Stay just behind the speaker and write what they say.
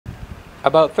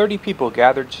About 30 people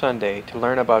gathered Sunday to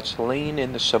learn about Saline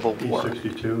in the Civil War.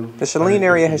 The Saline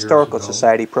Area Historical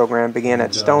Society program began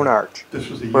at Stone Arch,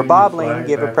 where Bob Lane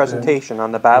gave a presentation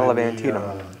on the Battle of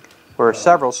Antietam, where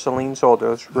several Saline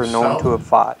soldiers were known to have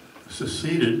fought.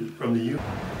 Seceded from the Union.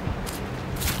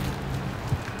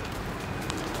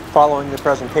 Following the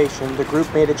presentation, the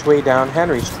group made its way down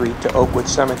Henry Street to Oakwood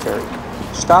Cemetery,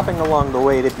 stopping along the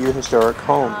way to view historic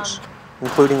homes,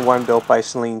 including one built by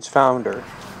Saline's founder,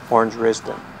 Orange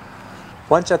Risden.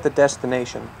 Once at the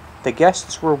destination, the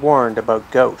guests were warned about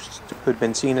ghosts who'd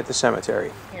been seen at the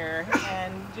cemetery. Here,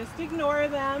 and just ignore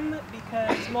them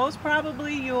because most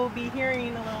probably you'll be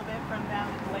hearing a little bit from them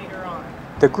later on.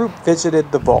 The group visited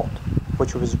the vault,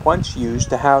 which was once used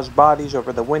to house bodies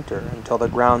over the winter until the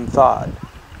ground thawed.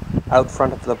 Out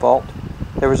front of the vault,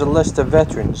 there was a list of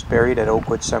veterans buried at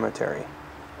Oakwood Cemetery.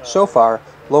 So far,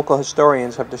 local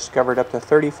historians have discovered up to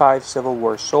 35 Civil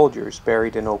War soldiers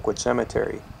buried in Oakwood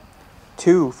Cemetery.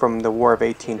 2 from the War of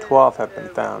 1812 have been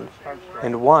found,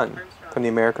 and 1 from the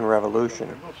American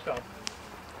Revolution.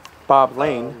 Bob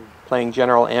Lane, playing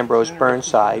General Ambrose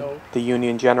Burnside, the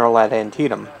Union general at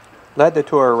Antietam, led the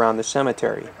tour around the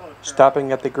cemetery,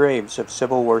 stopping at the graves of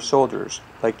Civil War soldiers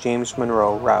like James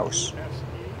Monroe Rouse.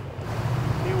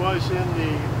 He was in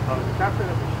the captain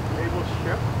of a naval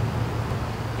ship.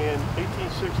 In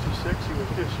 1866, he was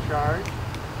discharged.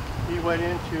 He went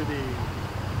into the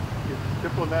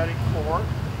diplomatic corps,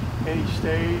 and he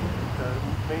stayed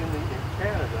mainly in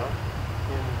Canada,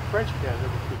 in French Canada,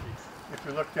 which would be, if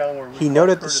you look down where he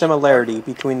noted the similarity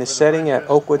between the setting at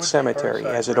Oakwood Cemetery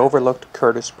as it overlooked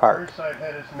Curtis Park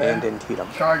and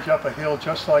Antietam. Charge up a hill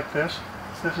just like this.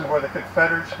 This is where the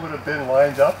Confederates would have been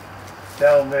lined up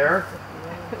down there,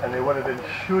 and they would have been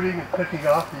shooting and picking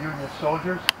off the Union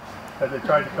soldiers as they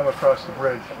tried to come across the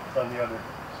bridge on the other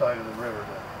side of the river.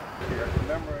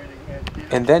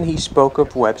 And then he spoke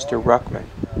of Webster Ruckman,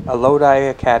 a Lodi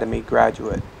Academy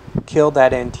graduate, killed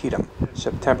at Antietam,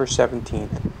 September 17,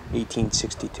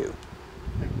 1862.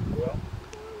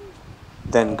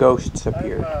 Then ghosts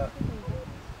appeared.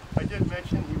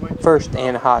 First,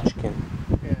 Anne Hodgkin,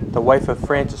 the wife of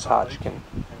Francis Hodgkin,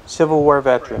 Civil War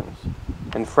veteran,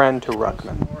 and friend to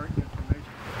Ruckman.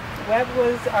 Webb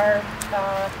was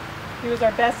he was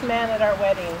our best man at our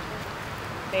wedding.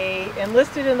 They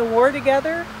enlisted in the war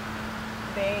together.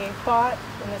 They fought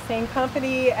in the same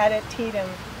company at Antietam,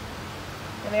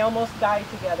 and they almost died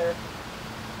together.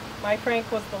 My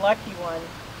Frank was the lucky one.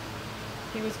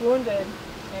 He was wounded,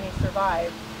 and he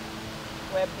survived.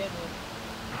 Webb didn't.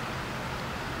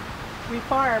 We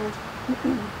farmed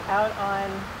out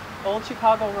on Old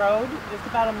Chicago Road, just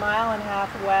about a mile and a half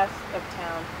west of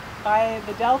town, by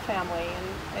the Dell family,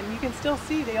 and you can still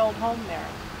see the old home there.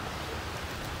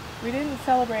 We didn't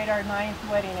celebrate our 9th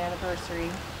wedding anniversary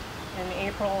in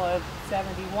April of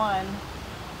 '71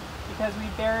 because we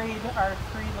buried our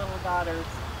 3 little daughters.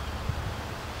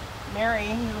 Mary,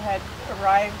 who had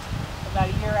arrived about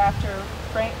a year after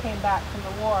Frank came back from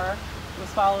the war, was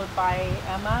followed by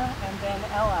Emma and then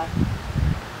Ella.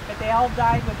 But they all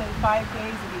died within 5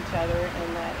 days of each other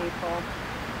in April.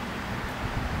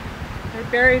 They're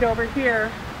buried over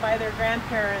here by their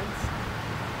grandparents,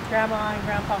 Grandma and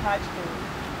Grandpa Hodgkin,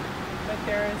 but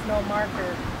there is no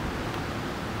marker.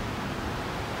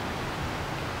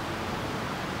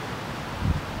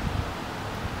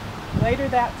 Later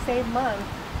that same month,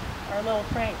 our little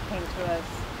Frank came to us.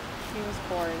 He was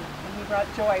born, and he brought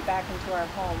joy back into our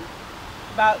home.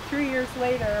 About 3 years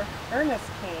later, Ernest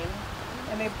came,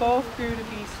 and they both grew to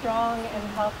be strong and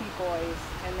healthy boys,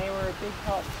 and they were a big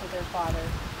help to their father.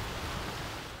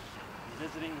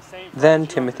 Then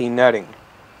Timothy Nutting,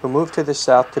 who moved to the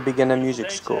South to begin a music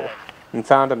school, and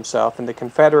found himself in the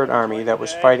Confederate Army that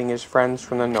was fighting his friends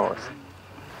from the North.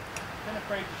 I've been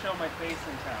afraid to show my face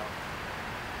in town.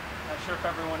 Not sure if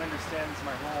everyone understands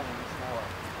my role in this war.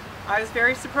 I was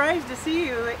very surprised to see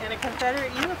you in a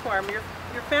Confederate uniform.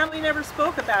 Your family never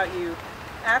spoke about you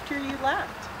after you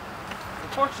left.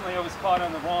 Unfortunately, I was caught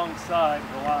on the wrong side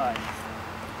of the line.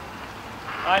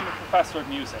 I'm a professor of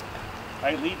music.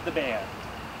 I lead the band.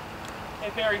 A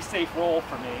very safe role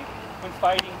for me when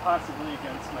fighting possibly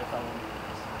against my fellow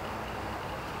leaders.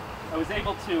 I was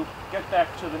able to get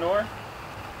back to the North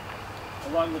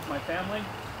along with my family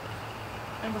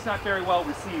and was not very well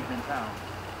received in town.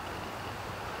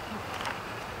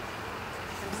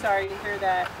 I'm sorry to hear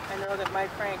that. I know that my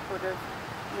Frank would have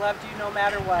loved you no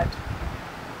matter what.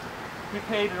 We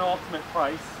paid an ultimate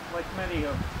price, like many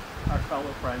of our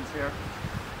fellow friends here.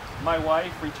 My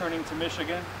wife, returning to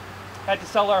Michigan, had to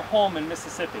sell our home in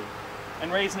Mississippi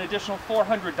and raise an additional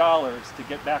 $400 to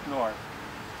get back north,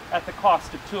 at the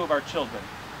cost of 2 of our children.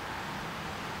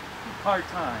 hard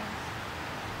times.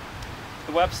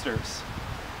 The Websters.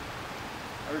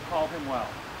 I recall him well.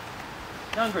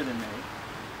 Younger than me,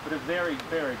 but a very,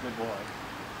 very good boy.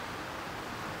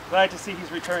 Glad to see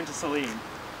he's returned to Saline.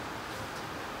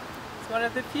 It's one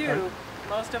of the few.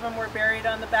 Most of them were buried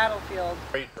on the battlefield.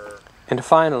 And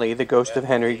finally, the ghost of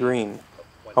Henry Green,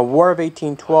 a War of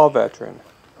 1812 veteran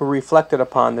who reflected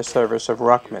upon the service of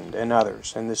Ruckman and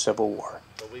others in the Civil War.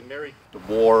 The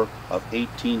War of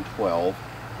 1812,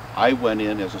 I went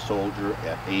in as a soldier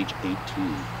at age 18.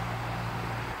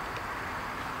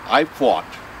 I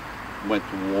went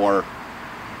to war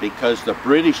because the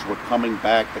British were coming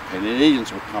back, the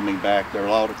Canadians were coming back, they're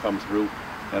allowed to come through,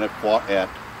 and I fought at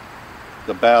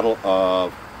the Battle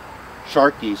of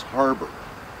Sharkey's Harbor,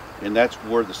 and that's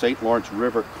where the St. Lawrence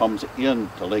River comes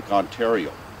into Lake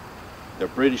Ontario. The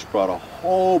British brought a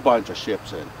whole bunch of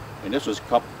ships in, and this was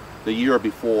the year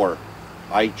before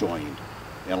I joined,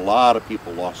 and a lot of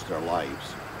people lost their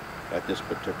lives at this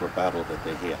particular battle that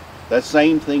they had. That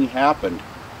same thing happened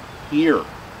here.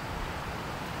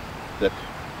 That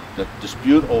the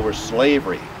dispute over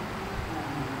slavery.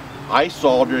 I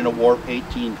saw during the War of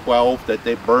 1812 that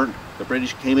the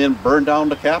British came in, burned down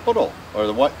the Capitol, or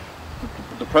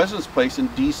the President's place in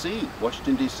D.C.,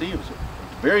 Washington, D.C. It was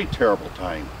a very terrible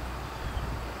time.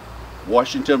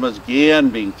 Washington was again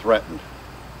being threatened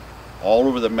all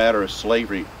over the matter of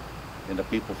slavery and the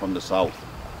people from the South.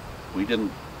 We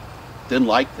didn't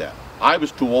like that. I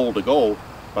was too old to go,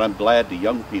 but I'm glad the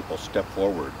young people stepped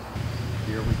forward.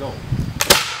 Here we go.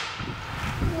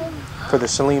 For the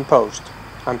Saline Post,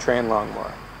 I'm Tran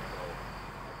Longmore.